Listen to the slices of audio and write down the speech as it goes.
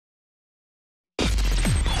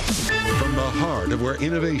heart of where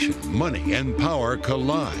innovation, money, and power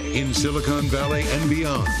collide in Silicon Valley and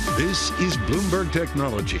beyond. This is Bloomberg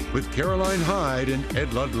Technology with Caroline Hyde and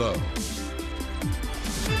Ed Ludlow.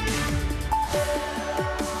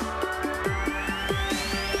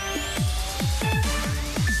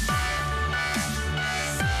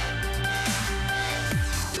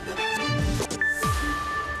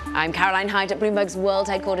 I'm Caroline Hyde at Bloomberg's world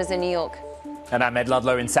headquarters in New York. And I'm Ed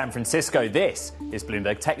Ludlow in San Francisco. This is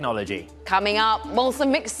Bloomberg Technology. Coming up, well,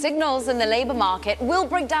 some mixed signals in the labour market. We'll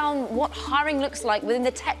break down what hiring looks like within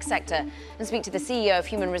the tech sector and speak to the CEO of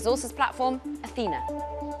human resources platform, Athena.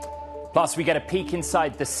 Plus, we get a peek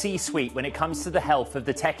inside the C-suite when it comes to the health of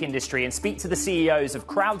the tech industry and speak to the CEOs of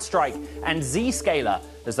CrowdStrike and Zscaler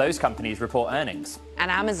as those companies report earnings. And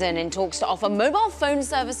Amazon in talks to offer mobile phone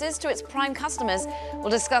services to its prime customers. We'll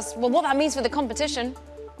discuss, well, what that means for the competition.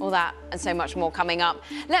 All that and so much more coming up.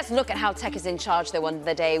 Let's look at how tech is in charge, though, on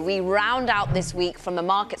the day. We round out this week from the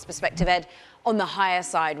market's perspective, Ed, on the higher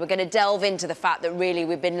side. We're going to delve into the fact that really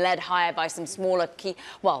we've been led higher by some smaller a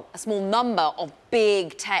small number of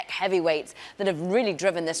big tech heavyweights that have really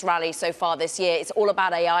driven this rally so far this year. It's all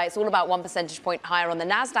about AI. It's all about 1 percentage point higher on the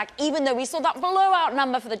NASDAQ, even though we saw that blowout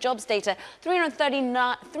number for the jobs data,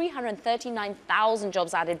 339,000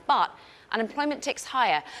 jobs added. But unemployment ticks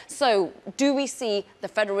higher. So do we see the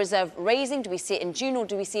Federal Reserve raising? Do we see it in June or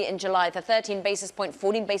do we see it in July? The 13 basis point,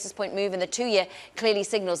 14 basis point move in the 2-year clearly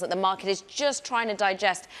signals that the market is just trying to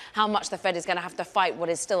digest how much the Fed is going to have to fight what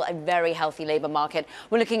is still a very healthy labour market.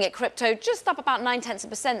 We're looking at crypto just up about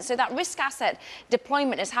 0.9%. So that risk asset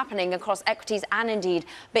deployment is happening across equities and indeed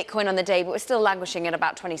Bitcoin on the day, but we're still languishing at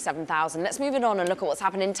about 27,000. Let's move it on and look at what's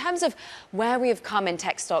happened in terms of where we have come in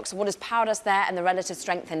tech stocks, what has powered us there and the relative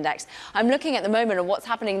strength index. I'm looking at the moment at what's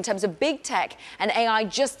happening in terms of big tech and AI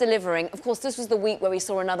just delivering. Of course, this was the week where we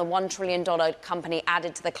saw another $1 trillion company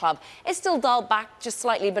added to the club. It's still dialed back just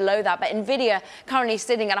slightly below that, but Nvidia currently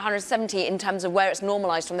sitting at 170 in terms of where it's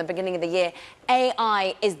normalized from the beginning of the year.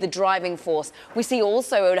 AI is the driving force. We see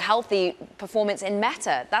also a healthy performance in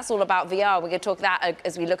Meta. That's all about VR. We're going to talk that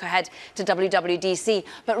as we look ahead to WWDC.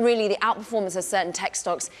 But really, the outperformance of certain tech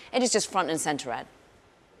stocks, it is just front and center, Ed.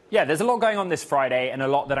 Yeah, there's a lot going on this Friday and a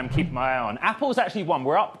lot that I'm keeping my eye on. Apple's actually won.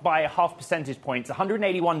 We're up by 0.5 percentage points,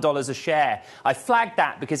 $181 a share. I flagged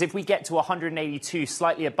that because if we get to 182,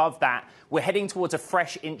 slightly above that, we're heading towards a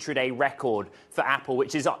fresh intraday record for Apple,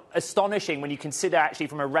 which is astonishing when you consider actually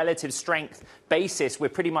from a relative strength basis, we're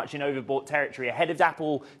pretty much in overbought territory. Ahead of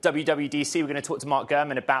Apple WWDC, we're going to talk to Mark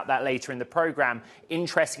Gurman about that later in the program.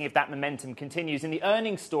 Interesting if that momentum continues. In the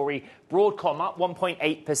earnings story, Broadcom up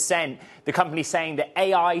 1.8%. The company saying that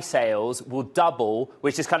AI sales will double,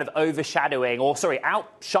 which is kind of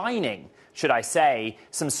outshining, should I say,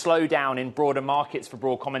 some slowdown in broader markets for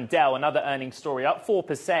Broadcom and Dell. Another earnings story up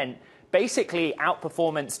 4%. Basically,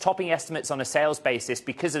 outperformance, topping estimates on a sales basis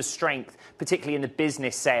because of strength, particularly in the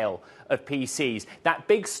business sale of PCs. That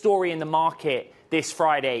big story in the market this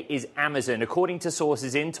Friday is Amazon, according to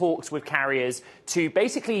sources in talks with carriers to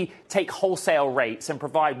basically take wholesale rates and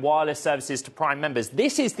provide wireless services to Prime members.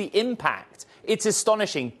 This is the impact. It's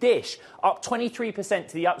astonishing. Dish up 23%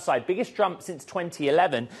 to the upside, biggest jump since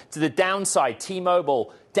 2011. To the downside,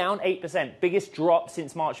 T-Mobile down 8%, biggest drop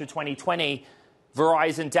since March of 2020.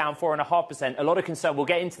 Verizon down 4.5%. A lot of concern. We'll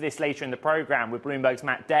get into this later in the program with Bloomberg's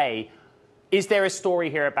Matt Day. Is there a story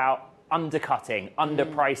here about undercutting,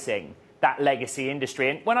 underpricing that legacy industry?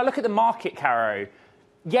 And when I look at the market, Caro,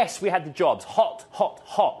 yes, we had the jobs,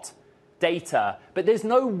 hot data, but there's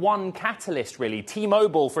no one catalyst really.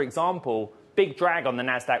 T-Mobile, for example, big drag on the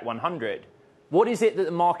NASDAQ 100. What is it that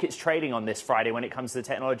the market's trading on this Friday when it comes to the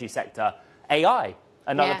technology sector? AI,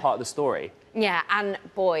 another part of the story. Yeah, and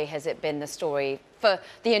boy, has it been the story for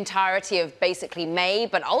the entirety of basically May,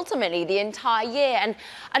 but ultimately the entire year. And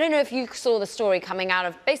I don't know if you saw the story coming out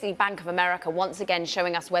of basically Bank of America once again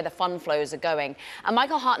showing us where the fund flows are going. And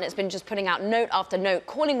Michael Hartnett's been just putting out note after note,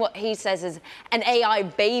 calling what he says is an AI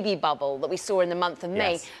baby bubble that we saw in the month of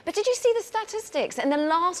May. Yes. But did you see the statistics? In the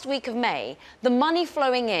last week of May, the money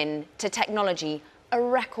flowing in to technology, a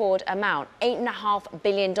record amount, $8.5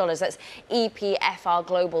 billion. That's EPFR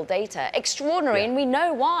Global Data. Extraordinary, and we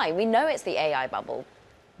know why. We know it's the AI bubble.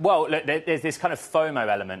 Well, look, there's this kind of FOMO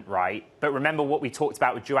element, right? But remember what we talked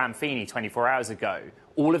about with Joanne Feeney 24 hours ago.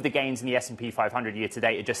 All of the gains in the S&P 500 year to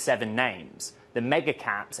date are just 7 names. The mega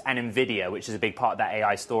caps and Nvidia, which is a big part of that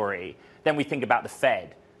AI story. Then we think about the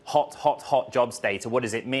Fed. Hot jobs data. What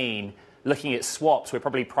does it mean? Looking at swaps, we're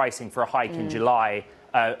probably pricing for a hike in July.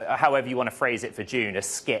 However you want to phrase it for June, a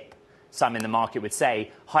skip, some in the market would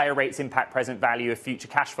say. Higher rates impact present value of future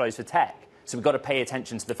cash flows for tech. So we've got to pay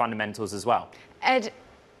attention to the fundamentals as well. Ed,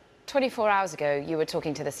 24 hours ago, you were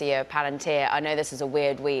talking to the CEO of Palantir. I know this is a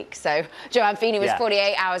weird week. So Joanne Feeney was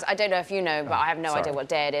 48 hours. I don't know if you know, but I have no idea what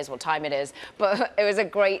day it is, what time it is. But it was a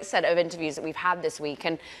great set of interviews that we've had this week.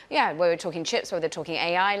 And yeah, we were talking chips, we were talking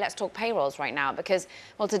AI. Let's talk payrolls right now because,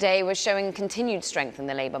 well, today we're showing continued strength in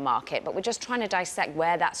the labor market, but we're just trying to dissect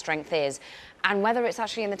where that strength is and whether it's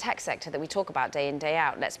actually in the tech sector that we talk about day in, day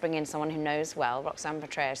out. Let's bring in someone who knows well, Roxanne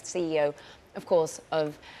Petraeus, CEO, of course,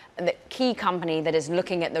 of the key company that is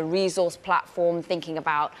looking at the resource platform, thinking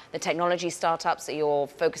about the technology startups that you're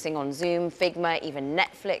focusing on, Zoom, Figma, even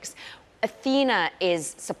Netflix. Athena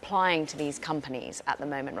is supplying to these companies at the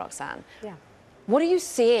moment, Roxanne. Yeah. What are you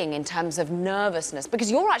seeing in terms of nervousness?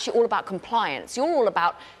 Because you're actually all about compliance. You're all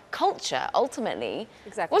about culture, ultimately.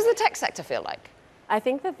 Exactly. What does the tech sector feel like? I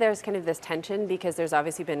think that there's kind of this tension because there's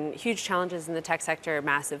obviously been huge challenges in the tech sector,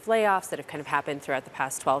 massive layoffs that have kind of happened throughout the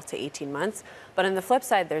past 12 to 18 months. But on the flip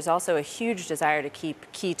side, there's also a huge desire to keep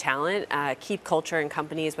key talent, keep culture in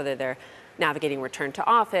companies, whether they're navigating return to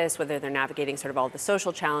office, whether they're navigating sort of all the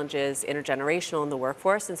social challenges, intergenerational in the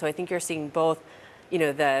workforce. And so I think you're seeing both, you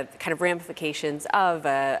know, the kind of ramifications of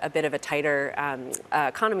a bit of a tighter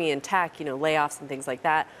economy in tech, you know, layoffs and things like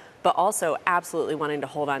that, but also absolutely wanting to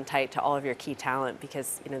hold on tight to all of your key talent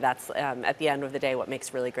because, you know, that's at the end of the day what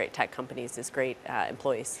makes really great tech companies is great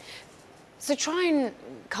employees. So try and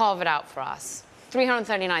carve it out for us.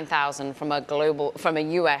 339,000 from a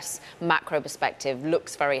US macro perspective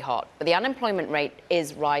looks very hot, but the unemployment rate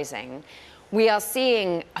is rising. We are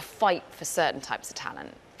seeing a fight for certain types of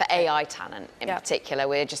talent. For AI talent in particular.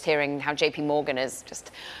 We're just hearing how JP Morgan is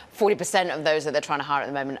just 40% of those that they're trying to hire at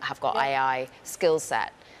the moment have got AI skill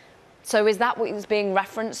set. So is that what is being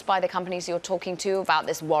referenced by the companies you're talking to about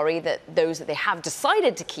this worry that those that they have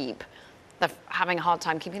decided to keep, they're having a hard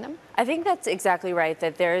time keeping them? I think that's exactly right,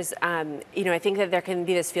 that there's, you know, I think that there can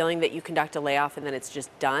be this feeling that you conduct a layoff and then it's just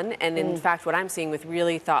done. And in fact, what I'm seeing with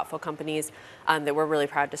really thoughtful companies that we're really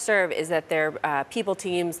proud to serve is that their people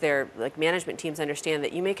teams, their like management teams understand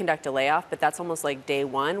that you may conduct a layoff, but that's almost like day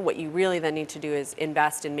one. What you really then need to do is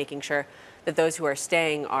invest in making sure that those who are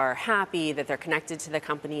staying are happy, that they're connected to the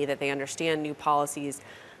company, that they understand new policies,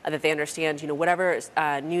 that they understand, you know, whatever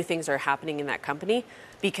new things are happening in that company.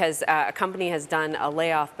 Because a company has done a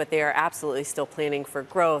layoff, but they are absolutely still planning for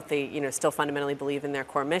growth. They, you know, still fundamentally believe in their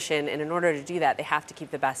core mission, and in order to do that, they have to keep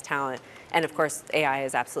the best talent. And of course, AI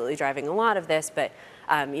is absolutely driving a lot of this. But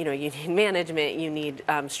you know, you need management, you need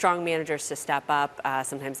strong managers to step up.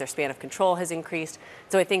 Sometimes their span of control has increased.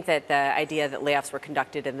 So I think that the idea that layoffs were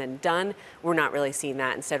conducted and then done, we're not really seeing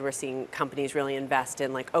that. Instead, we're seeing companies really invest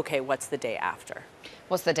in like, okay, what's the day after?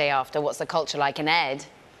 What's the day after? What's the culture like? And Ed,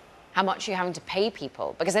 how much are you having to pay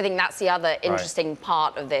people? Because I think that's the other interesting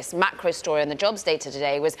part of this macro story on the jobs data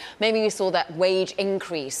today was maybe we saw that wage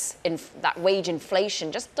increase, in that wage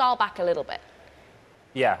inflation, just dial back a little bit.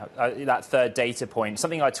 Yeah, that third data point.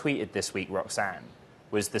 Something I tweeted this week, Roxanne,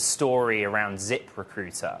 was the story around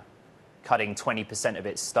ZipRecruiter cutting 20% of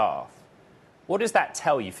its staff. What does that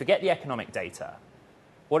tell you? Forget the economic data.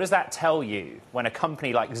 What does that tell you when a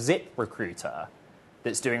company like ZipRecruiter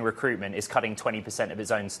that's doing recruitment is cutting 20% of its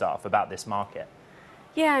own staff about this market?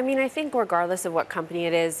 Yeah, I mean, I think regardless of what company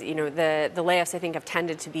it is, you know, the layoffs I think have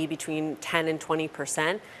tended to be between 10 and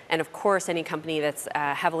 20%. And of course, any company that's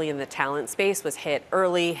heavily in the talent space was hit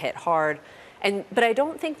early, hit hard. But I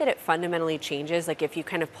don't think that it fundamentally changes. Like if you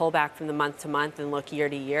kind of pull back from the month to month and look year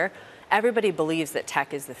to year, everybody believes that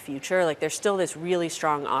tech is the future. Like there's still this really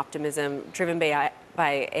strong optimism driven by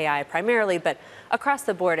AI primarily, but across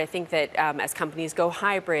the board, I think that as companies go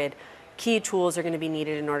hybrid, key tools are going to be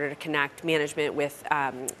needed in order to connect management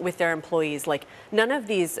with their employees. Like none of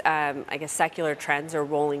these, I guess, secular trends are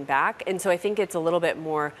rolling back. And so I think it's a little bit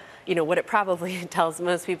more, you know, what it probably tells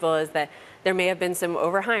most people is that there may have been some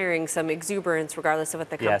overhiring, some exuberance, regardless of what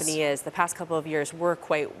the company is. The past couple of years were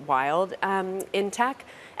quite wild in tech.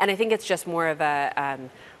 And I think it's just more of a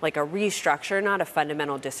like a restructure, not a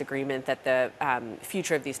fundamental disagreement that the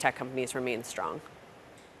future of these tech companies remains strong.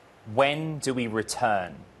 When do we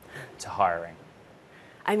return to hiring?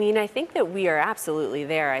 I mean, I think that we are absolutely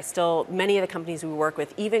there. Many of the companies we work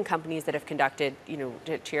with, even companies that have conducted, you know,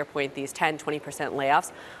 to your point, these 10, 20%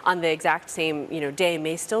 layoffs on the exact same, you know, day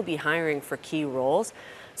may still be hiring for key roles.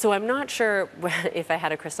 So I'm not sure if I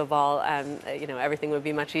had a crystal ball, you know, everything would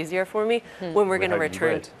be much easier for me when we're going to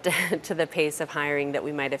return to the pace of hiring that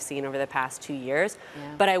we might have seen over the past 2 years.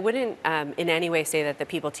 Yeah. But I wouldn't in any way say that the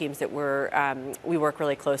people teams that we work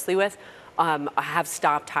really closely with have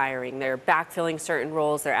stopped hiring. They're backfilling certain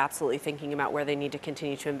roles. They're absolutely thinking about where they need to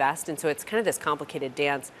continue to invest. And so it's kind of this complicated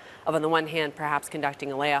dance of, on the one hand, perhaps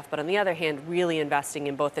conducting a layoff, but on the other hand, really investing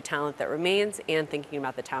in both the talent that remains and thinking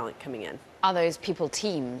about the talent coming in. Are those people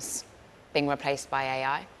teams being replaced by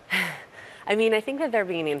AI? I mean, I think that they're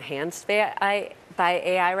being enhanced by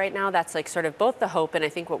AI right now. That's like sort of both the hope and I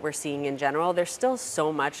think what we're seeing in general. There's still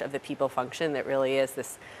so much of the people function that really is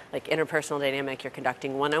this like interpersonal dynamic. You're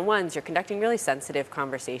conducting one-on-ones, you're conducting really sensitive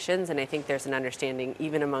conversations, and I think there's an understanding,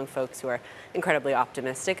 even among folks who are incredibly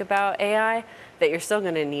optimistic about AI, that you're still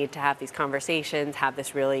going to need to have these conversations, have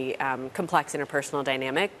this really complex interpersonal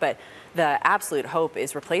dynamic, but the absolute hope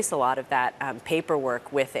is replace a lot of that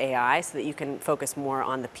paperwork with AI so that you can focus more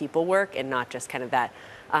on the people work and not just kind of that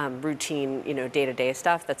routine, day-to-day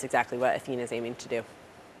stuff. That's exactly what Athena is aiming to do.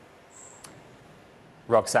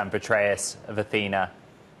 Roxanne Petraeus of Athena,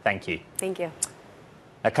 thank you. Thank you.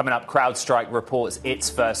 Now, coming up, CrowdStrike reports its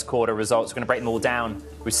first quarter results. We're going to break them all down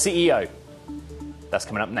with CEO. That's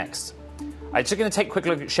coming up next. I'm just going to take a quick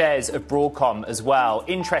look at shares of Broadcom as well.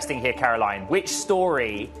 Interesting here, Caroline. Which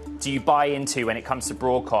story do you buy into when it comes to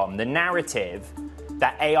Broadcom? The narrative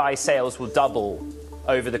that AI sales will double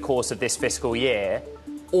over the course of this fiscal year,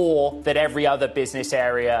 or that every other business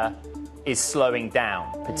area is slowing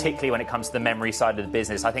down, particularly when it comes to the memory side of the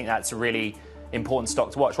business? I think that's a really important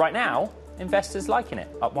stock to watch. Right now, investors liking it,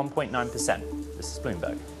 up 1.9%. This is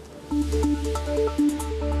Bloomberg.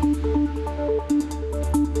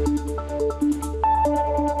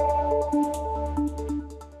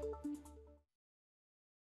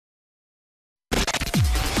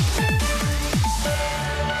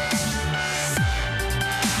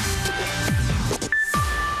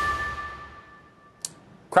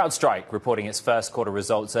 CrowdStrike reporting its first quarter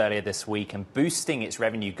results earlier this week and boosting its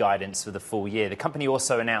revenue guidance for the full year. The company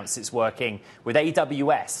also announced it's working with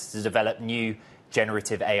AWS to develop new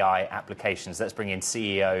generative AI applications. Let's bring in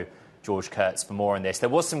CEO George Kurtz for more on this. There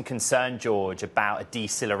was some concern, George, about a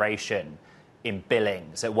deceleration in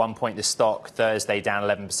billings. At one point, the stock Thursday down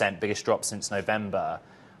 11%, biggest drop since November.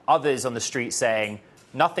 Others on the street saying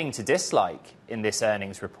nothing to dislike in this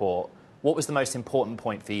earnings report. What was the most important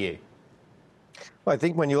point for you? Well, I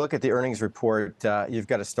think when you look at the earnings report, you've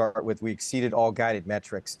got to start with we exceeded all guided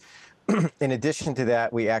metrics. In addition to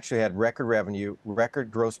that, we actually had record revenue,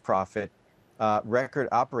 record gross profit, record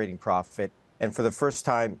operating profit, and for the first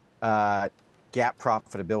time, GAAP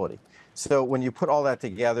profitability. So when you put all that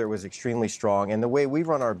together, it was extremely strong. And the way we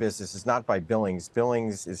run our business is not by billings.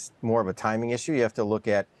 Billings is more of a timing issue. You have to look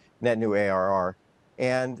at net new ARR.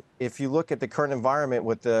 And if you look at the current environment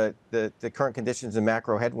with the current conditions and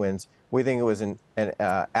macro headwinds, we think it was an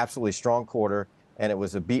absolutely strong quarter, and it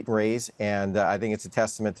was a beat and raise. And I think it's a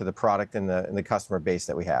testament to the product and the customer base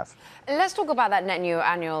that we have. Let's talk about that net new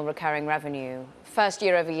annual recurring revenue. First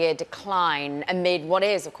year-over-year decline amid what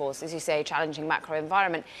is, of course, as you say, challenging macro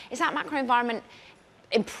environment. Is that macro environment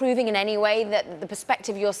improving in any way? That the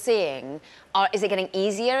perspective you're seeing, is it getting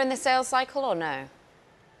easier in the sales cycle or no?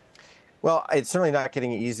 Well, it's certainly not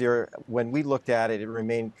getting easier. When we looked at it, it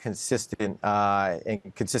remained consistent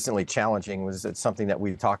and consistently challenging. It's something that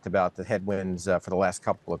we've talked about, the headwinds for the last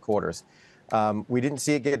couple of quarters. We didn't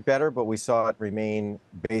see it get better, but we saw it remain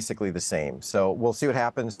basically the same. So we'll see what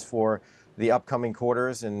happens for the upcoming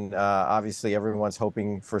quarters. And obviously, everyone's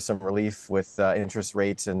hoping for some relief with interest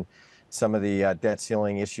rates and some of the debt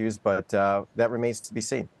ceiling issues, but that remains to be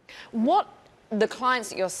seen. The clients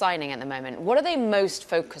that you're signing at the moment, what are they most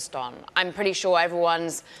focused on? I'm pretty sure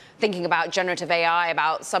everyone's thinking about generative AI,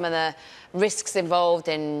 about some of the risks involved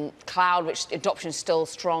in cloud, which adoption is still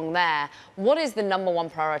strong there. What is the number one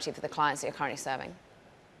priority for the clients that you're currently serving?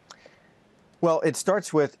 Well, it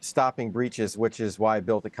starts with stopping breaches, which is why I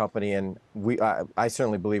built the company, and I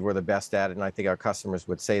certainly believe we're the best at it, and I think our customers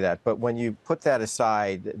would say that. But when you put that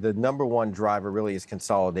aside, the number one driver really is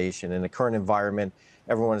consolidation. In the current environment,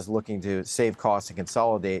 everyone is looking to save costs and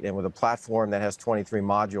consolidate, and with a platform that has 23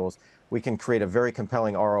 modules, we can create a very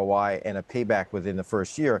compelling ROI and a payback within the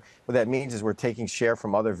first year. What that means is we're taking share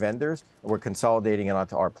from other vendors, and we're consolidating it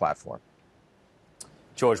onto our platform.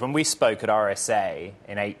 George, when we spoke at RSA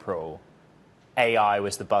in April, AI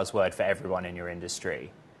was the buzzword for everyone in your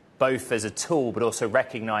industry, both as a tool, but also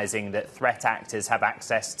recognizing that threat actors have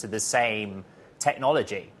access to the same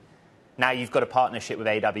technology. Now you've got a partnership with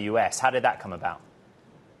AWS. How did that come about?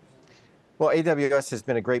 Well, AWS has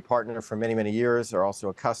been a great partner for many, many years. They're also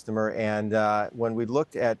a customer. And when we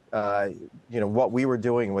looked at what we were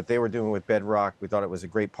doing, what they were doing with Bedrock, we thought it was a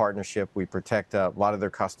great partnership. We protect a lot of their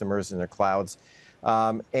customers and their clouds.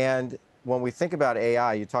 And when we think about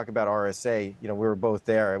AI, you talk about RSA, we were both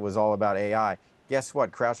there. It was all about AI. guess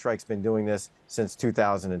what? CrowdStrike's been doing this since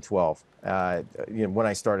 2012. When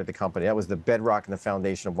I started the company, that was the bedrock and the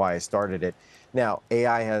foundation of why I started it. Now,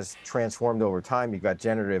 AI has transformed over time. You've got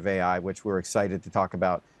generative AI, which we're excited to talk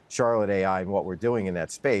about Charlotte AI and what we're doing in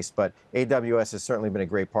that space. But AWS has certainly been a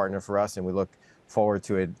great partner for us, and we look forward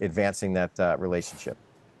to advancing that relationship.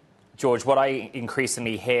 George, what I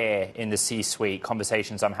increasingly hear in the C-suite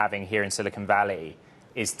conversations I'm having here in Silicon Valley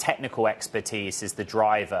is technical expertise is the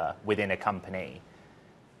driver within a company.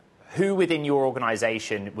 Who within your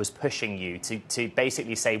organization was pushing you to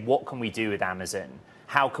basically say, what can we do with Amazon?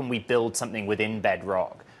 How can we build something within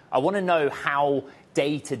Bedrock? I want to know how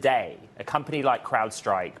day to day a company like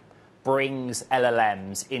CrowdStrike brings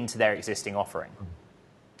LLMs into their existing offering.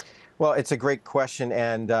 Well, it's a great question,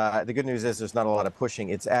 and the good news is there's not a lot of pushing.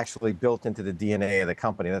 It's actually built into the DNA of the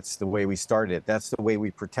company. That's the way we started it. That's the way we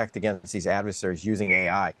protect against these adversaries using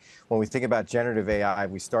AI. When we think about generative AI,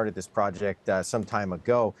 we started this project some time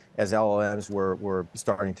ago as LLMs were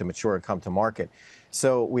starting to mature and come to market.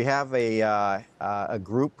 So we have a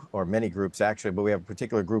group, or many groups actually, but we have a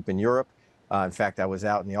particular group in Europe. In fact, I was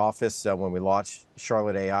out in the office when we launched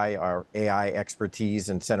Charlotte AI, our AI expertise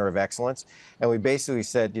and center of excellence. And we basically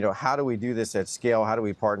said, how do we do this at scale? How do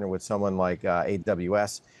we partner with someone like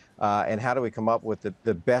AWS? And how do we come up with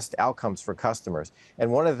the best outcomes for customers?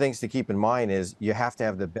 And one of the things to keep in mind is you have to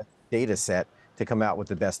have the best data set to come out with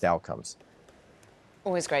the best outcomes.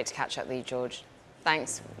 Always great to catch up with you, George.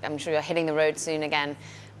 Thanks. I'm sure you're hitting the road soon again,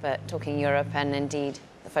 but talking Europe and indeed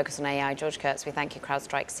the focus on AI. George Kurtz, we thank you,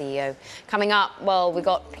 CrowdStrike CEO. Coming up, well, we've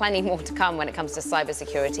got plenty more to come when it comes to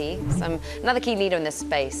cybersecurity. Another key leader in this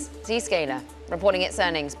space, Zscaler, reporting its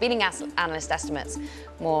earnings, beating analyst estimates.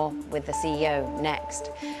 More with the CEO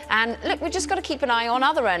next. And look, we've just got to keep an eye on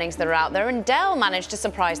other earnings that are out there. And Dell managed to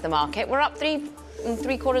surprise the market. We're up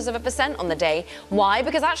 3.75% on the day. Why?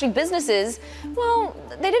 Because actually businesses, well,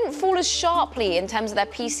 they didn't fall as sharply in terms of their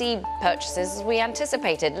PC purchases as we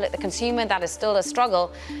anticipated. Look, the consumer, that is still a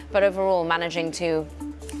struggle, but overall managing to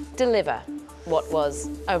deliver what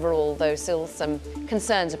was overall, though, still some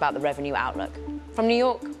concerns about the revenue outlook. From New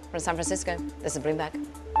York, from San Francisco, this is Bloomberg.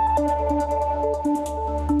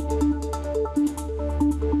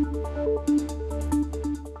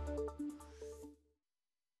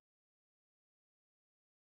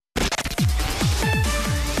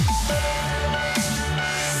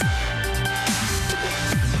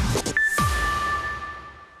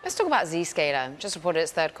 Let's talk about Zscaler. Just reported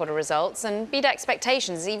its third quarter results and beat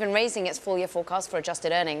expectations, even raising its full year forecast for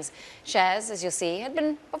adjusted earnings. Shares, as you'll see, had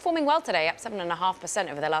been performing well today, up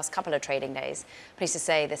 7.5% over the last couple of trading days. Pleased to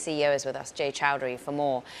say the CEO is with us, Jay Chowdhury, for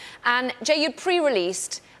more. And Jay, you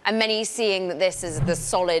pre-released, and many seeing that this is the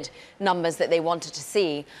solid numbers that they wanted to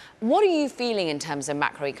see. What are you feeling in terms of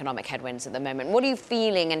macroeconomic headwinds at the moment? What are you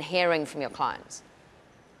feeling and hearing from your clients?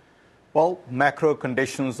 Well, macro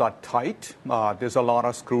conditions are tight. There's a lot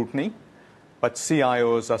of scrutiny, but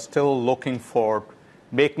CIOs are still looking for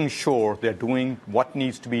making sure they're doing what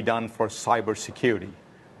needs to be done for cybersecurity.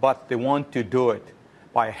 But they want to do it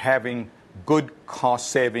by having good cost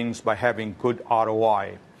savings, by having good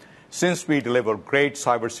ROI. Since we deliver great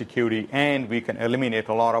cybersecurity and we can eliminate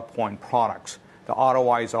a lot of point products, the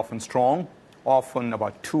ROI is often strong, often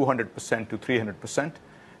about 200% to 300%.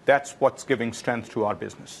 That's what's giving strength to our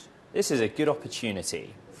business. This is a good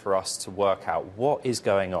opportunity for us to work out what is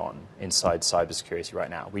going on inside cybersecurity right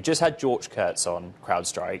now. We just had George Kurtz on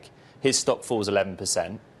CrowdStrike. His stock falls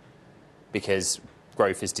 11% because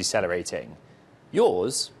growth is decelerating.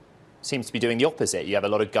 Yours seems to be doing the opposite. You have a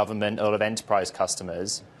lot of government, a lot of enterprise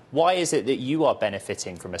customers. Why is it that you are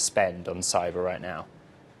benefiting from a spend on cyber right now?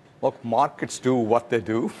 Look, markets do what they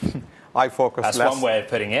do. That's one way of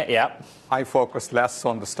putting it, yeah. I focus less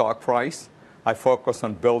on the stock price. I focus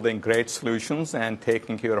on building great solutions and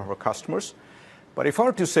taking care of our customers. But if I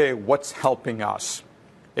were to say what's helping us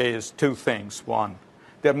is two things. One,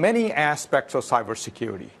 there are many aspects of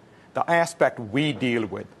cybersecurity. The aspect we deal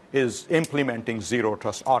with is implementing zero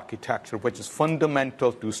trust architecture, which is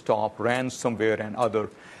fundamental to stop ransomware and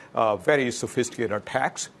other very sophisticated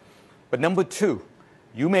attacks. But number two,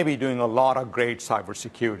 you may be doing a lot of great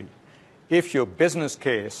cybersecurity. If your business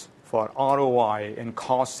case for ROI and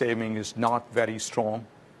cost saving is not very strong,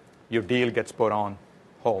 your deal gets put on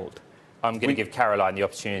hold. I'm going to give Caroline the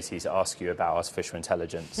opportunity to ask you about artificial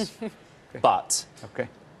intelligence. Okay. But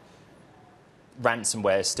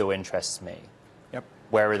ransomware still interests me. Yep.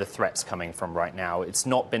 Where are the threats coming from right now? It's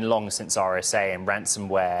not been long since RSA, and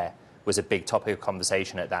ransomware was a big topic of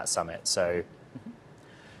conversation at that summit. So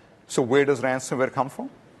where does ransomware come from?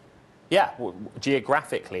 Yeah,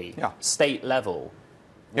 geographically, state level.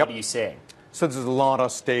 What are you seeing? So there's a lot of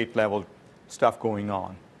state level stuff going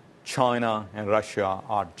on. China and Russia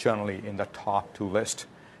are generally in the top two list.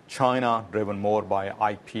 China driven more by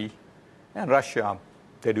IP, and Russia,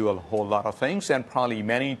 they do a whole lot of things, and probably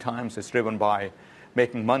many times it's driven by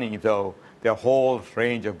making money, though there are a whole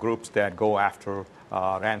range of groups that go after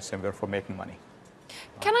ransomware for making money.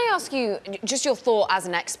 Can I ask you just your thought as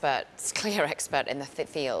an expert, clear expert in the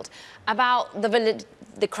field, about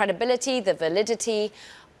the credibility, the validity,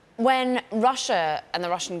 when Russia and the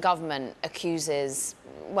Russian government accuses,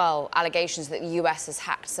 well, allegations that the US has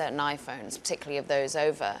hacked certain iPhones, particularly of those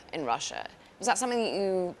over in Russia. Is that something that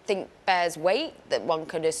you think bears weight, that one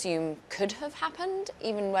could assume could have happened,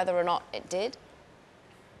 even whether or not it did?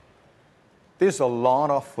 There's a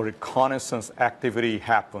lot of reconnaissance activity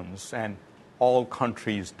happens, and all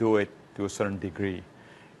countries do it to a certain degree.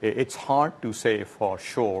 It's hard to say for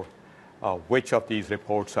sure which of these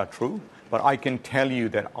reports are true, but I can tell you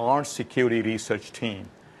that our security research team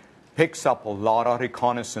picks up a lot of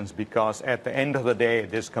reconnaissance because at the end of the day,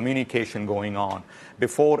 there's communication going on.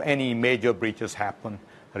 Before any major breaches happen,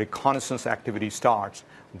 reconnaissance activity starts.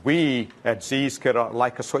 We at Zscaler are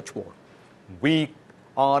like a switchboard. We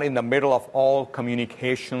are in the middle of all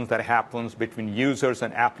communications that happens between users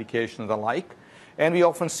and applications alike, and we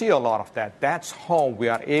often see a lot of that. That's how we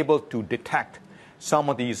are able to detect some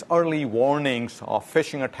of these early warnings of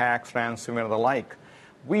phishing attacks, ransomware, and the like.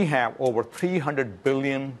 We have over 300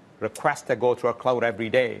 billion requests that go through our cloud every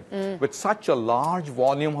day. With such a large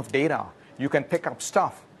volume of data, you can pick up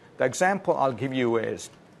stuff. The example I'll give you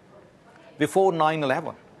is, before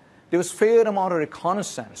 9/11, there was a fair amount of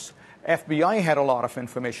reconnaissance. FBI had a lot of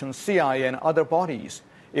information, CIA and other bodies.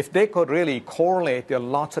 If they could really correlate, there are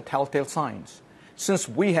lots of telltale signs. Since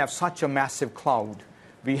we have such a massive cloud,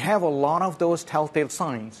 we have a lot of those telltale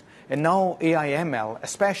signs. And now AI/ML,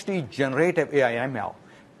 especially generative AI/ML,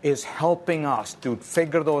 is helping us to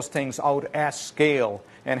figure those things out at scale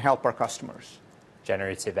and help our customers.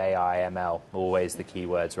 Generative AI, ML, always the key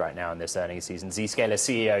words right now in this earnings season. Zscaler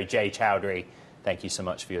CEO Jay Chowdhury, thank you so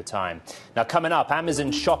much for your time. Now, coming up,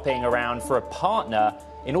 Amazon shopping around for a partner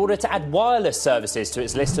in order to add wireless services to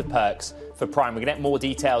its list of perks for Prime. We're going to get more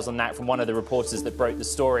details on that from one of the reporters that broke the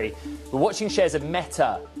story. We're watching shares of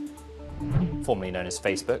Meta, formerly known as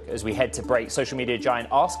Facebook, as we head to break. Social media giant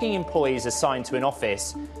asking employees assigned to an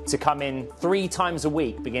office to come in 3 times a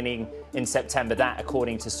week beginning in September. That,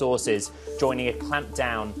 according to sources, joining a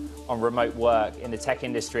clampdown on remote work in the tech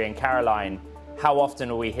industry. And Caroline, how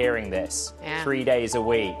often are we hearing this? 3 days a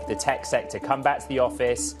week, the tech sector come back to the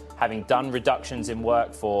office, having done reductions in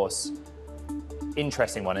workforce.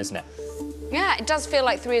 Interesting one, isn't it? Yeah, it does feel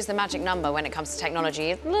like 3 is the magic number when it comes to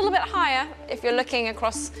technology. It's a little bit higher if you're looking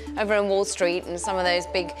across over in Wall Street and some of those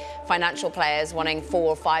big financial players wanting 4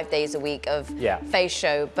 or 5 days a week of face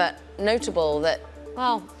show. But notable that,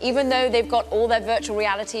 well, even though they've got all their virtual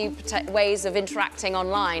reality ways of interacting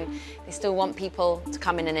online, they still want people to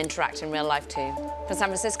come in and interact in real life too. From San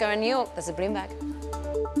Francisco and New York, there's a Bloomberg.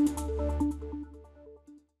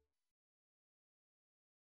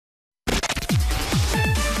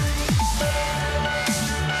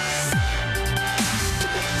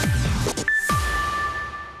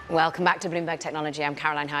 Welcome back to Bloomberg Technology. I'm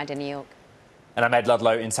Caroline Hyde in New York. And I'm Ed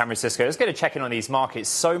Ludlow in San Francisco. Let's get a check in on these markets.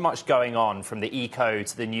 So much going on from the eco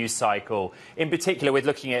to the news cycle. In particular, we're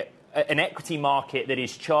looking at an equity market that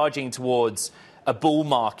is charging towards a bull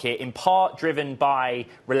market, in part driven by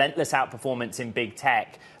relentless outperformance in big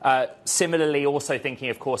tech. Similarly, also thinking,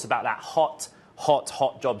 of course, about that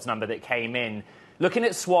hot jobs number that came in. Looking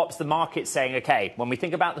at swaps, the market's saying, OK, when we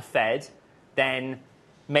think about the Fed, then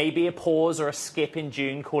maybe a pause or a skip in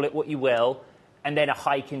June, call it what you will, and then a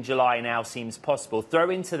hike in July now seems possible. Throw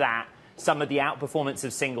into that some of the outperformance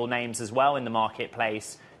of single names as well in the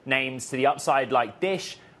marketplace. Names to the upside like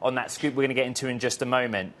Dish on that scoop we're going to get into in just a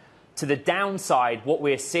moment. To the downside, what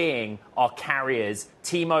we're seeing are carriers,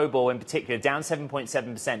 T-Mobile in particular, down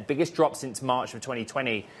 7.7%, biggest drop since March of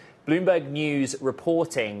 2020. Bloomberg News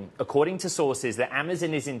reporting, according to sources, that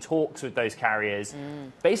Amazon is in talks with those carriers,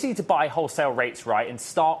 basically to buy wholesale rates right and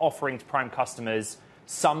start offering to Prime customers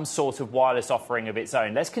some sort of wireless offering of its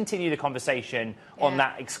own. Let's continue the conversation on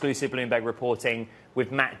that exclusive Bloomberg reporting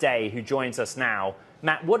with Matt Day, who joins us now.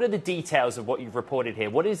 Matt, what are the details of what you've reported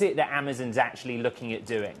here? What is it that Amazon's actually looking at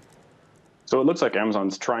doing? So it looks like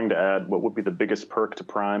Amazon's trying to add what would be the biggest perk to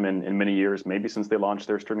Prime in many years, maybe since they launched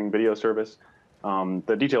their streaming video service.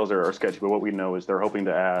 The details are sketchy, but what we know is they're hoping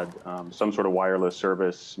to add some sort of wireless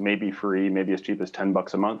service, maybe free, maybe as cheap as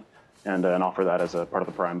 $10 a month, and offer that as a part of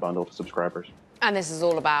the Prime bundle to subscribers. And this is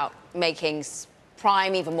all about making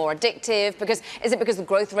Prime even more addictive. Is it because the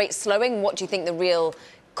growth rate's slowing? What do you think the real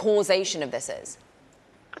causation of this is?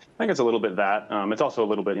 I think it's a little bit that. It's also a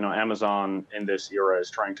little bit, Amazon in this era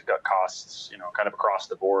is trying to cut costs, kind of across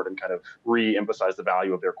the board and kind of re-emphasize the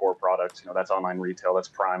value of their core products. That's online retail, that's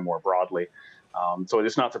Prime more broadly. So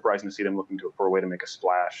it's not surprising to see them looking for a way to make a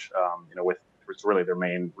splash, with it's really their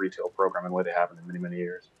main retail program and the way they haven't in many, many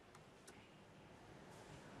years.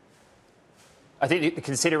 I think the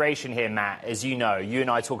consideration here, Matt, as you know, you and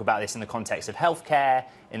I talk about this in the context of healthcare,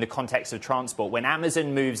 in the context of transport. When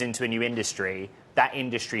Amazon moves into a new industry, that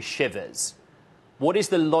industry shivers. What is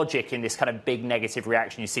the logic in this kind of big negative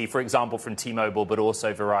reaction you see, for example, from T-Mobile, but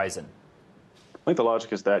also Verizon? I think the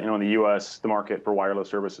logic is that, in the U.S., the market for wireless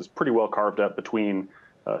service is pretty well carved up between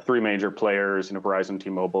three major players, Verizon,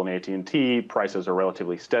 T-Mobile, and AT&T. Prices are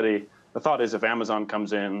relatively steady. The thought is if Amazon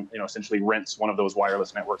comes in, essentially rents one of those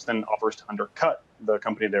wireless networks, then offers to undercut the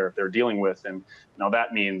company they're dealing with, and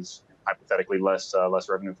that means hypothetically less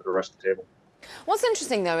revenue for the rest of the table. What's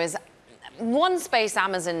interesting though is one space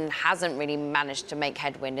Amazon hasn't really managed to make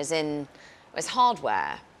headwind is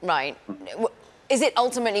hardware, right? Is it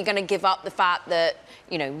ultimately going to give up the fact that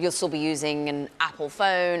you'll still be using an Apple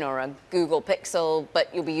phone or a Google Pixel,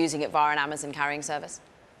 but you'll be using it via an Amazon carrying service?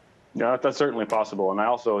 Yeah, that's certainly possible. And I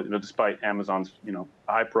also, despite Amazon's,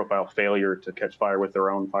 high-profile failure to catch fire with their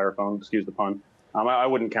own Fire Phone, excuse the pun, I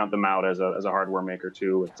wouldn't count them out as a hardware maker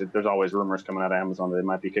too. There's always rumors coming out of Amazon that they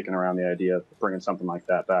might be kicking around the idea of bringing something like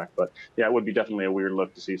that back. But yeah, it would be definitely a weird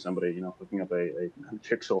look to see somebody, hooking up a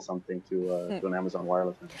Pixel something to an Amazon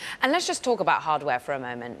wireless network. And let's just talk about hardware for a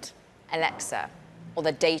moment. Alexa, or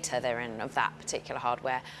the data therein of that particular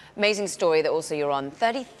hardware. Amazing story that also you're on.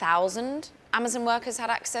 30,000 Amazon workers had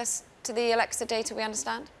access to the Alexa data, we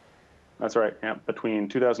understand? That's right. Yeah. Between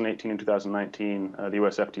 2018 and 2019, the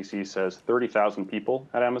US FTC says 30,000 people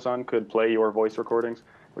at Amazon could play your voice recordings,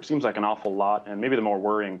 which seems like an awful lot. And maybe the more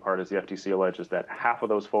worrying part is the FTC alleges that half of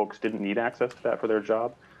those folks didn't need access to that for their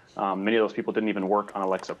job. Many of those people didn't even work on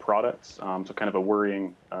Alexa products. So kind of a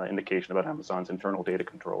worrying indication about Amazon's internal data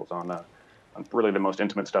controls on really the most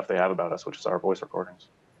intimate stuff they have about us, which is our voice recordings.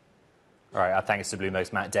 All right. Our thanks to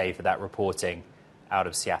Bloomberg's Matt Day for that reporting out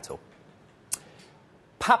of Seattle.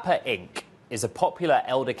 Papa Inc. is a popular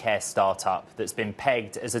elder care startup that's been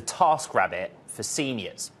pegged as a TaskRabbit for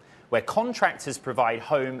seniors, where contractors provide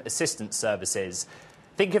home assistance services.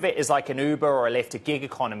 Think of it as like an Uber or a Lyft, a gig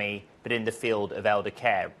economy, but in the field of elder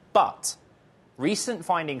care. But recent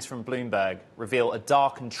findings from Bloomberg reveal a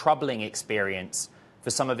dark and troubling experience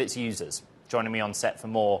for some of its users. Joining me on set for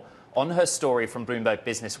more on her story from Bloomberg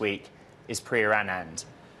Business Week is Priya Anand.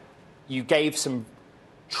 You gave some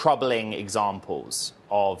troubling examples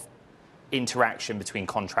of interaction between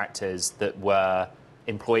contractors that were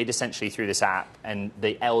employed essentially through this app and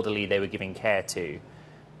the elderly they were giving care to.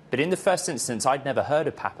 But in the first instance, I'd never heard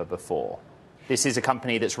of Papa before. This is a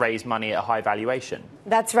company that's raised money at a high valuation.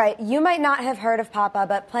 That's right. You might not have heard of Papa,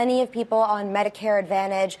 but plenty of people on Medicare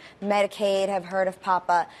Advantage, Medicaid have heard of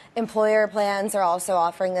Papa. Employer plans are also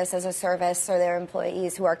offering this as a service for their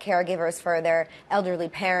employees who are caregivers for their elderly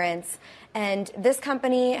parents. And this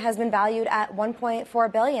company has been valued at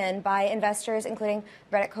 $1.4 billion by investors, including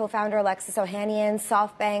Reddit co-founder Alexis Ohanian,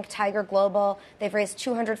 SoftBank, Tiger Global. They've raised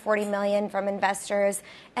 $240 million from investors,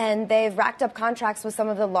 and they've racked up contracts with some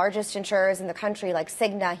of the largest insurers in the country, like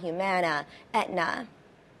Cigna, Humana, Aetna.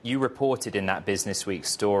 You reported in that Business Week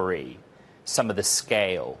story some of the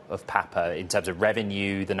scale of Papa in terms of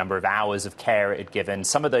revenue, the number of hours of care it had given.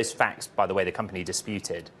 Some of those facts, by the way, the company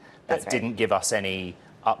disputed, but didn't give us any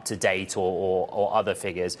up-to-date or other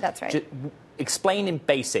figures. That's right. Explain in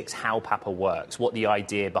basics how Papa works, what the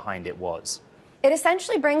idea behind it was. It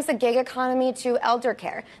essentially brings the gig economy to elder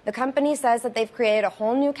care. The company says that they've created a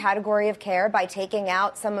whole new category of care by taking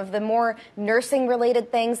out some of the more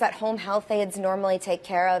nursing-related things that home health aides normally take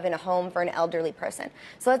care of in a home for an elderly person.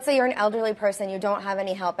 So let's say you're an elderly person, you don't have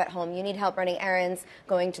any help at home. You need help running errands,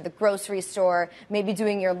 going to the grocery store, maybe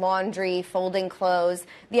doing your laundry, folding clothes.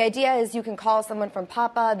 The idea is you can call someone from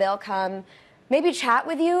Papa, they'll come, maybe chat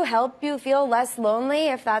with you, help you feel less lonely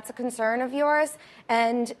if that's a concern of yours,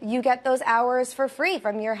 and you get those hours for free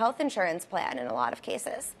from your health insurance plan in a lot of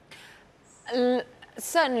cases.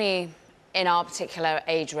 Certainly in our particular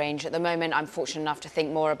age range at the moment, I'm fortunate enough to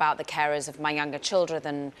think more about the carers of my younger children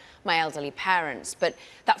than my elderly parents. But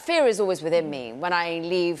that fear is always within me when I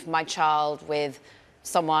leave my child with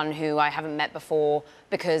someone who I haven't met before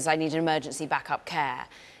because I need an emergency backup care.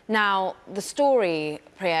 Now, the story,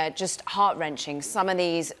 Priya, just heart-wrenching. Some of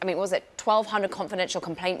these, I mean, was it 1,200 confidential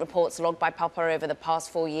complaint reports logged by Papa over the past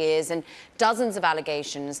 4 years and dozens of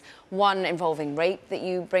allegations, one involving rape that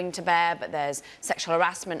you bring to bear, but there's sexual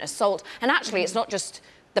harassment, assault. And actually, it's not just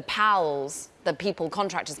the pals, the people,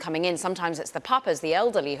 contractors coming in, sometimes it's the papas, the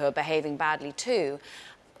elderly who are behaving badly too.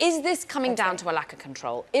 Is this coming down to a lack of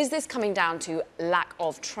control? Is this coming down to lack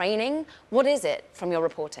of training? What is it from your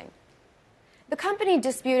reporting? The company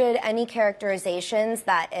disputed any characterizations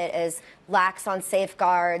that it is lax on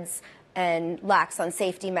safeguards and lax on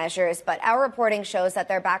safety measures, but our reporting shows that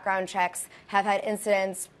their background checks have had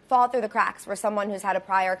incidents fall through the cracks where someone who's had a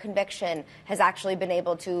prior conviction has actually been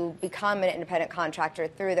able to become an independent contractor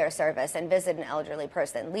through their service and visit an elderly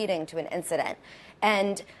person, leading to an incident.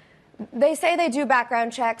 And they say they do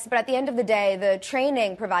background checks, but at the end of the day, the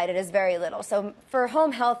training provided is very little. So for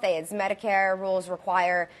home health aides, Medicare rules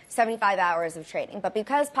require 75 hours of training. But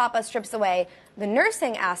because PAPA strips away the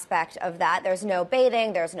nursing aspect of that, there's no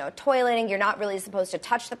bathing, there's no toileting, you're not really supposed to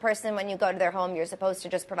touch the person when you go to their home, you're supposed to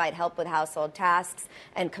just provide help with household tasks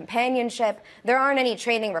and companionship. There aren't any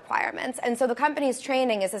training requirements. And so the company's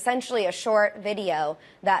training is essentially a short video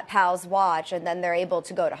that pals watch, and then they're able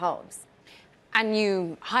to go to homes. And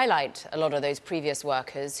you highlight a lot of those previous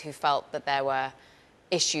workers who felt that there were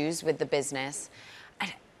issues with the business.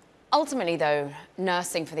 And ultimately, though,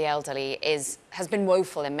 nursing for the elderly has been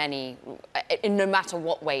woeful in no matter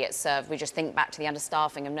what way it's served. We just think back to the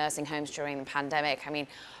understaffing of nursing homes during the pandemic. I mean,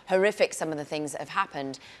 horrific some of the things that have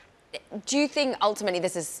happened. Do you think ultimately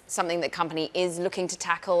this is something that company is looking to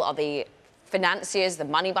tackle? Are the financiers, the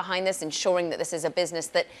money behind this, ensuring that this is a business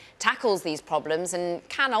that tackles these problems and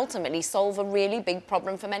can ultimately solve a really big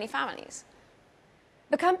problem for many families?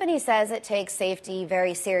 The company says it takes safety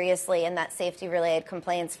very seriously, and that safety-related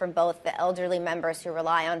complaints from both the elderly members who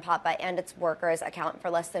rely on PAPA and its workers account for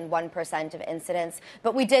less than 1% of incidents.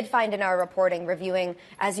 But we did find in our reporting, reviewing,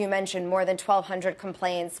 as you mentioned, more than 1,200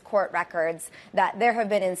 complaints, court records, that there have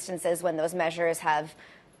been instances when those measures have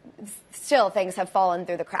things have fallen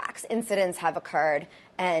through the cracks. Incidents have occurred,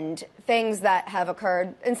 and things that have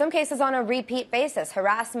occurred, in some cases on a repeat basis,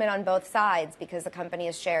 harassment on both sides because the company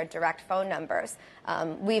has shared direct phone numbers.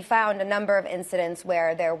 We found a number of incidents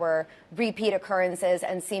where there were repeat occurrences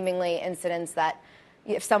and seemingly incidents that,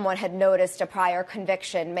 if someone had noticed a prior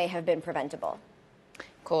conviction, may have been preventable.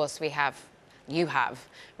 Of course, you have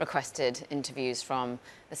requested interviews from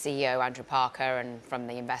the CEO, Andrew Parker, and from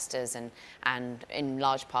the investors, and in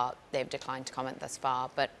large part, they've declined to comment thus far.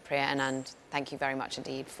 But Priya and Anand, thank you very much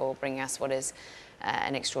indeed for bringing us what is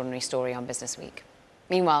an extraordinary story on Business Week.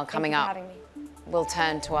 Meanwhile, coming up, we'll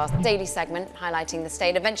turn to our daily segment highlighting the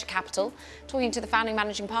state of venture capital, talking to the founding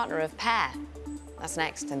managing partner of Pear. That's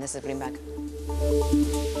next, and this is Bloomberg.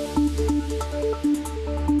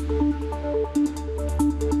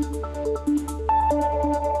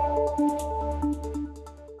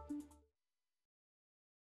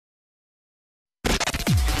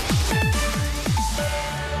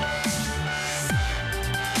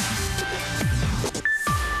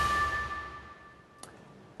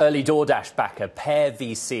 Early DoorDash backer Pear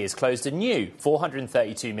VC has closed a new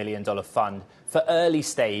 $432 million fund for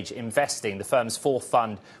early-stage investing. The firm's fourth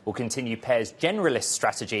fund will continue Pear's generalist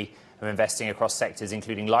strategy of investing across sectors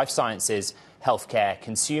including life sciences, healthcare,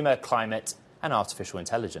 consumer, climate and artificial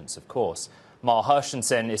intelligence, of course. Mar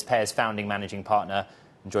Hershenson is Pear's founding managing partner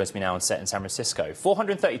and joins me now on set in San Francisco.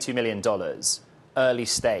 $432 million, early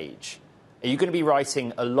stage. Are you going to be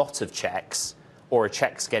writing a lot of checks, or are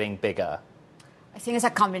checks getting bigger? I think it's a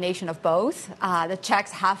combination of both. The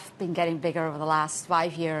checks have been getting bigger over the last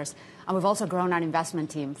 5 years. And we've also grown our investment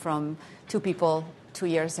team from 2 people 10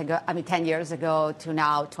 years ago to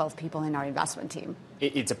now 12 people in our investment team.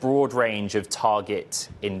 It's a broad range of target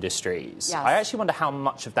industries. Yes. I actually wonder how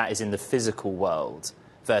much of that is in the physical world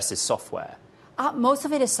versus software. Most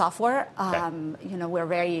of it is software. Okay. We're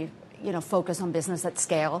very focused on business at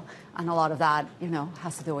scale. And a lot of that,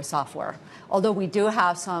 has to do with software. Although we do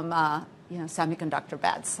have some semiconductor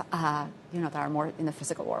bets, that are more in the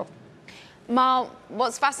physical world. Mar,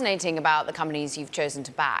 what's fascinating about the companies you've chosen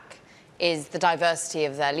to back is the diversity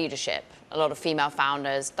of their leadership. A lot of female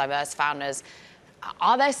founders, diverse founders.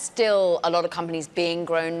 Are there still a lot of companies being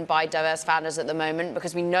grown by diverse founders at the moment?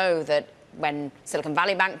 Because we know that when Silicon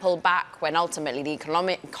Valley Bank pulled back, when ultimately the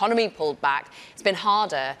economy pulled back, it's been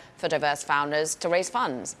harder for diverse founders to raise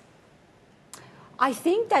funds. I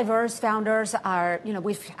think diverse founders are,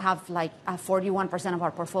 we have like 41% of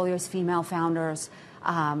our portfolio is female founders,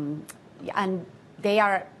 and they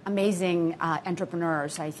are amazing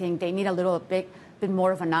entrepreneurs. I think they need a little bit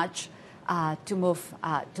more of a nudge to move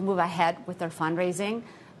ahead with their fundraising,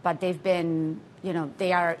 but they've been,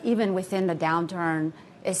 they are, even within the downturn,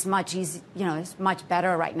 it's much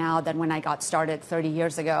better right now than when I got started 30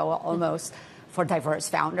 years ago almost. for diverse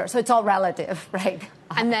founders. So it's all relative, right?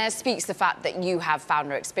 And there speaks the fact that you have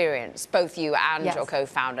founder experience, both you and Yes. your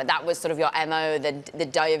co-founder. That was sort of your MO,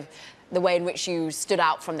 the way in which you stood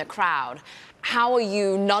out from the crowd. How are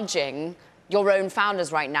you nudging your own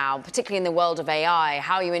founders right now, particularly in the world of AI?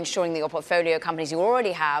 How are you ensuring that your portfolio companies you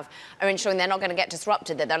already have are ensuring they're not going to get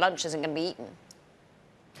disrupted, that their lunch isn't going to be eaten?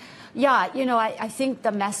 Yeah, I think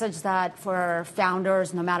the message that for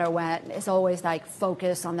founders, no matter what, is always like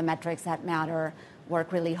focus on the metrics that matter,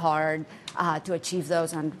 work really hard to achieve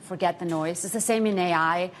those and forget the noise. It's the same in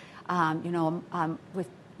AI. We've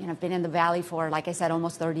been in the Valley for, like I said,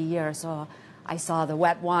 almost 30 years. So I saw the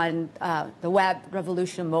the web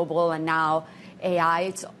revolution, mobile, and now AI.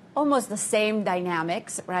 It's almost the same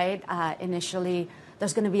dynamics, right? Initially,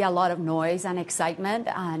 there's going to be a lot of noise and excitement,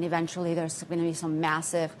 and eventually there's going to be some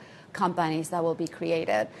massive companies that will be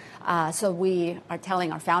created. So we are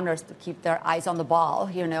telling our founders to keep their eyes on the ball,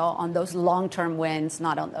 on those long-term wins,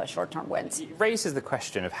 not on the short-term wins. It raises the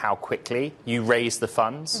question of how quickly you raise the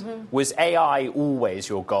funds. Mm-hmm. Was AI always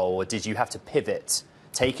your goal, or did you have to pivot,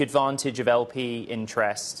 take advantage of LP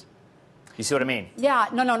interest? You see what I mean? Yeah,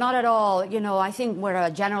 no, not at all. I think we're a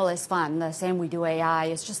generalist fund. The same we do AI.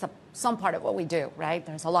 It's just some part of what we do, right?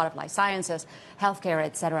 There's a lot of life sciences, healthcare,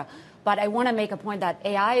 et cetera. But I want to make a point that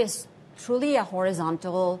AI is truly a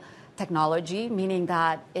horizontal technology, meaning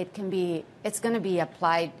that it's going to be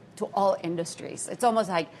applied to all industries. It's almost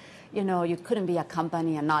like, you couldn't be a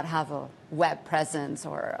company and not have a web presence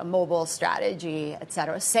or a mobile strategy, et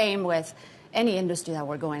cetera. Same with any industry that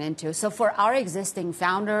we're going into. So for our existing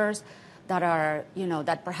founders that are,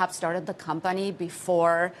 that perhaps started the company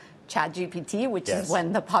before ChatGPT, which Yes. is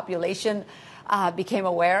when the population became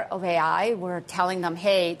aware of AI, we're telling them,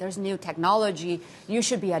 hey, there's new technology. You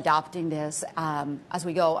should be adopting this as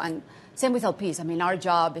we go. And same with LPs. I mean, our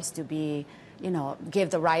job is to be,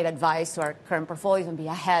 give the right advice to our current portfolios and be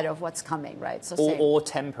ahead of what's coming, right? So or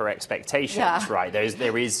temper expectations, Yeah. right?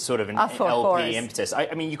 There is sort of an Of LP course. impetus.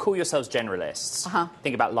 I mean, you call yourselves generalists. Uh-huh.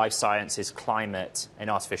 Think about life sciences, climate, and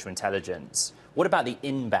artificial intelligence. What about the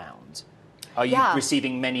inbound? Are you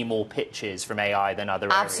receiving many more pitches from AI than other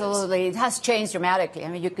areas? Absolutely. It has changed dramatically. I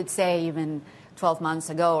mean, you could say even 12 months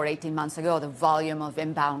ago or 18 months ago, the volume of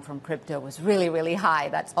inbound from crypto was really, really high.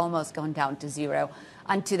 That's almost gone down to zero.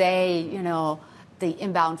 And today, the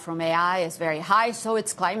inbound from AI is very high. So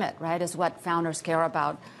it's climate, right, is what founders care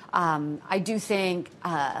about. I do think,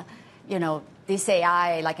 this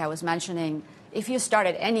AI, like I was mentioning, if you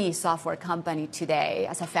started any software company today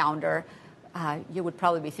as a founder, you would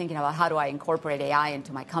probably be thinking about how do I incorporate AI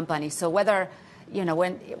into my company. So whether,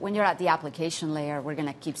 when you're at the application layer, we're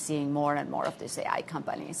going to keep seeing more and more of these AI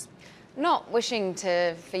companies. Not wishing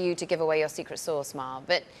for you to give away your secret sauce, Mar,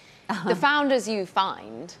 but the founders you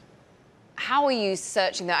find, how are you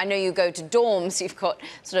searching them? I know you go to dorms, you've got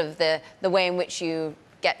sort of the way in which you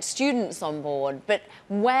get students on board, but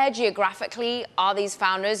where geographically are these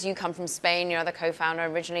founders? You come from Spain, you're the co-founder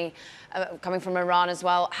originally coming from Iran as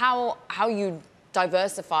well. How are you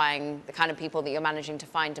diversifying the kind of people that you're managing to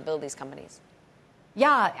find to build these companies?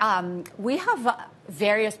 Yeah, we have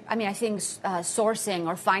various, I think sourcing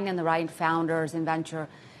or finding the right founders in venture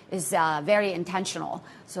is very intentional.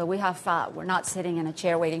 So we have, we're not sitting in a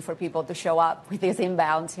chair waiting for people to show up with these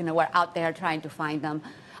inbounds. We're out there trying to find them.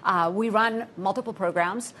 We run multiple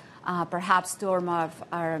programs. Perhaps two of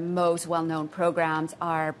our most well-known programs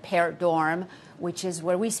are Pair Dorm, which is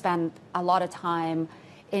where we spend a lot of time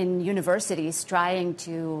in universities trying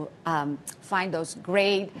to find those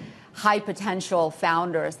great high potential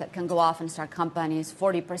founders that can go off and start companies.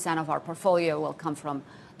 40% of our portfolio will come from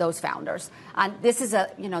those founders. And this is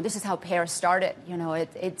this is how Pair started.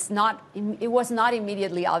 It was not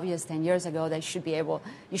immediately obvious 10 years ago that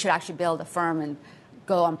you should actually build a firm and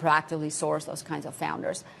go and proactively source those kinds of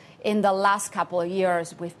founders. In the last couple of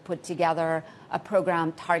years, we've put together a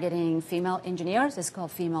program targeting female engineers. It's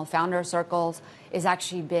called Female Founder Circles. It's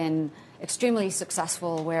actually been extremely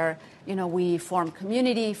successful where, we form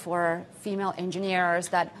community for female engineers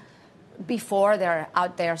that before they're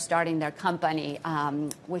out there starting their company.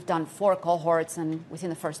 We've done 4 cohorts, and within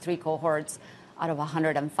the first 3 cohorts, out of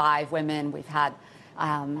 105 women, we've had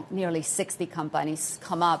nearly 60 companies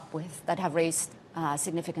come up with that have raised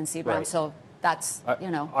significant seed rounds. So that's,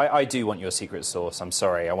 I do want your secret sauce. I'm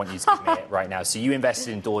sorry. I want you to give me it right now. So you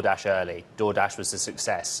invested in DoorDash early. DoorDash was a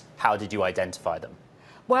success. How did you identify them?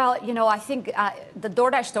 Well, I think the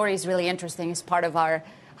DoorDash story is really interesting. It's part of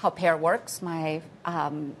how Pair works. My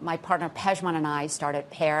partner Pejman and I started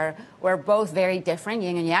Pair. We're both very different,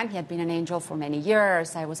 yin and yang. He had been an angel for many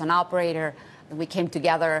years. I was an operator. And we came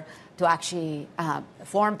together to actually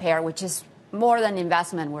form Pair, which is more than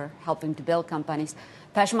investment, we're helping to build companies.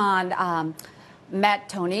 Pejman met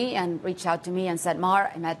Tony and reached out to me and said,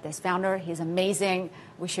 Mar, I met this founder. He's amazing.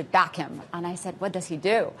 We should back him. And I said, what does he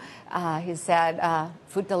do? He said,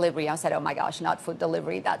 food delivery. I said, oh my gosh, not food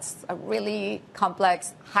delivery. That's a really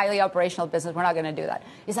complex, highly operational business. We're not going to do that.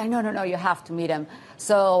 He said, no, you have to meet him.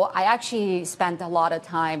 So I actually spent a lot of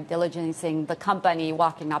time diligencing the company,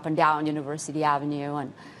 walking up and down University Avenue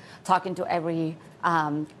and talking to every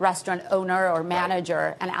restaurant owner or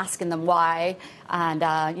manager and asking them why. And,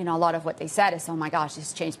 a lot of what they said is, oh, my gosh,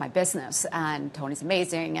 this changed my business. And Tony's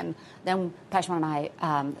amazing. And then Pejman and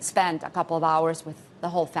I spent a couple of hours with the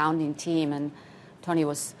whole founding team. And Tony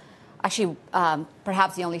was actually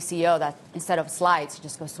perhaps the only CEO that instead of slides, he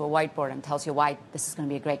just goes to a whiteboard and tells you why this is going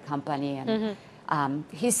to be a great company. And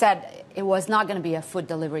he said it was not going to be a food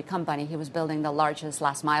delivery company. He was building the largest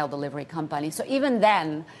last mile delivery company. So even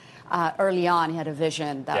then, early on, he had a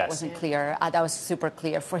vision that wasn't clear. That was super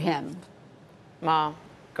clear for him. Mar,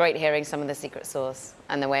 great hearing some of the secret sauce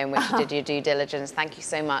and the way in which you did your due diligence. Thank you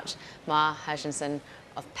so much, Mar Hershenson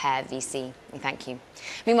of Pear VC. We thank you.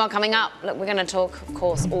 Meanwhile, coming up, look, we're going to talk, of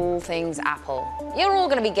course, all things Apple. You're all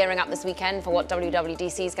going to be gearing up this weekend for what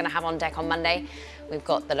WWDC is going to have on deck on Monday. We've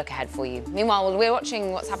got the look ahead for you. Meanwhile, we're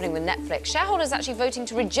watching what's happening with Netflix. Shareholders actually voting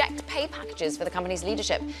to reject pay packages for the company's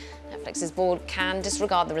leadership. Netflix's board can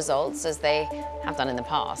disregard the results, as they have done in the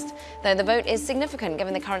past, though the vote is significant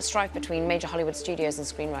given the current strife between major Hollywood studios and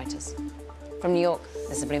screenwriters. From New York,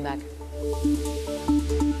 this is Bloomberg.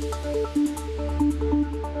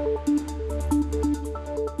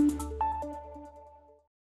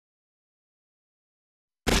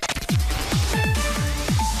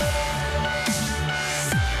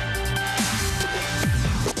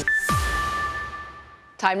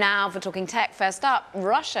 Time now for Talking Tech. First up,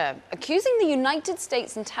 Russia accusing the United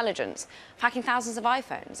States intelligence of hacking thousands of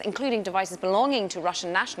iPhones, including devices belonging to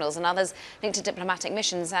Russian nationals and others linked to diplomatic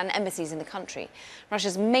missions and embassies in the country.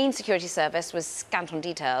 Russia's main security service was scant on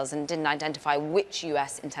details and didn't identify which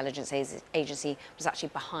US intelligence agency was actually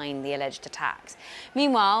behind the alleged attacks.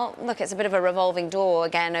 Meanwhile, look, it's a bit of a revolving door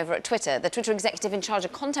again over at Twitter. The Twitter executive in charge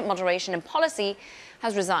of content moderation and policy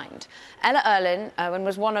has resigned. Ella Erwin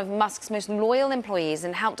was one of Musk's most loyal employees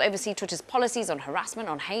and helped oversee Twitter's policies on harassment,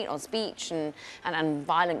 on hate, on speech and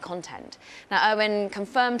violent content. Now, Erwin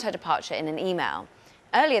confirmed her departure in an email.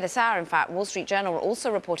 Earlier this hour, in fact, Wall Street Journal were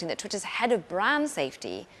also reporting that Twitter's head of brand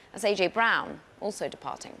safety, that's AJ Brown, also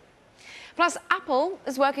departing. Plus, Apple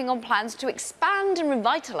is working on plans to expand and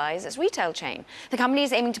revitalize its retail chain. The company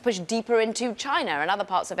is aiming to push deeper into China and other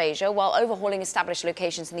parts of Asia while overhauling established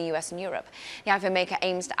locations in the US and Europe. The iPhone maker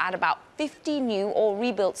aims to add about 50 new or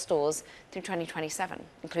rebuilt stores through 2027,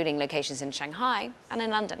 including locations in Shanghai and in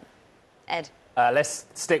London. Ed. Let's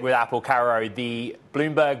stick with Apple, Caro. The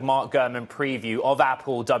Bloomberg Mark Gurman preview of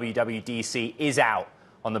Apple WWDC is out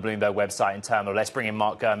on the Bloomberg website and terminal. Let's bring in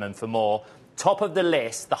Mark Gurman for more. Top of the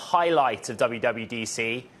list, the highlight of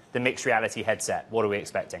WWDC, the mixed reality headset. What are we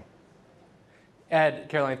expecting? Ed,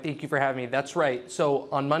 Caroline, thank you for having me. That's right. So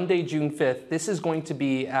on Monday, June 5th, this is going to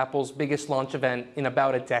be Apple's biggest launch event in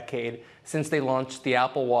about a decade since they launched the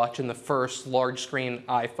Apple Watch and the first large-screen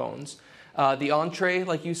iPhones. The entree,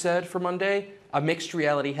 like you said, for Monday, a mixed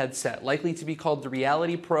reality headset, likely to be called the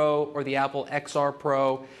Reality Pro or the Apple XR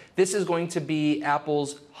Pro. This is going to be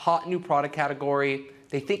Apple's hot new product category.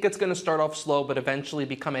 They think it's going to start off slow, but eventually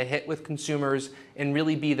become a hit with consumers and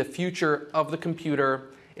really be the future of the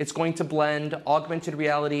computer. It's going to blend augmented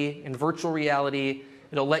reality and virtual reality.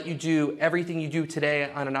 It'll let you do everything you do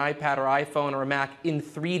today on an iPad or iPhone or a Mac in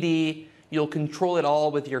 3D. You'll control it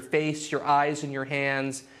all with your face, your eyes, and your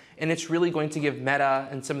hands. And it's really going to give Meta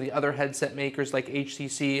and some of the other headset makers like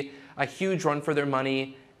HTC a huge run for their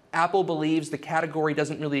money. Apple believes the category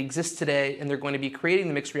doesn't really exist today, and they're going to be creating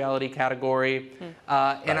the mixed reality category.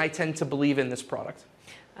 And I tend to believe in this product.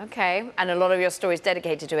 Okay, and a lot of your story is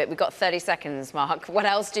dedicated to it. We've got 30 seconds, Mark. What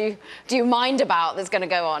else do you mind about that's going to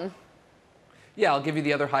go on? Yeah, I'll give you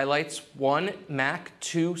the other highlights. 1, Mac.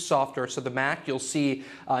 2, software. So the Mac, you'll see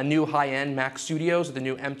new high-end Mac Studios with the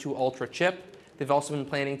new M2 Ultra chip. They've also been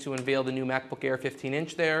planning to unveil the new MacBook Air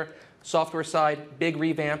 15-inch there. Software side, big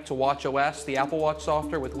revamp to watchOS, the Apple Watch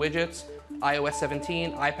software with widgets, iOS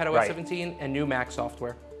 17, iPadOS 17, and new Mac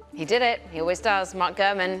software. He did it. He always does. Mark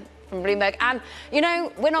Gurman from Bloomberg. And, you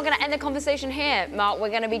know, we're not going to end the conversation here, Mark. We're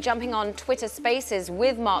going to be jumping on Twitter Spaces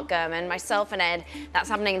with Mark Gurman, myself and Ed. That's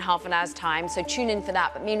happening in half an hour's time, so tune in for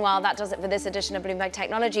that. But meanwhile, that does it for this edition of Bloomberg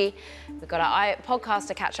Technology. We've got our podcast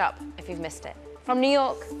to catch up if you've missed it. From New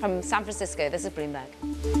York, from San Francisco, this is Bloomberg.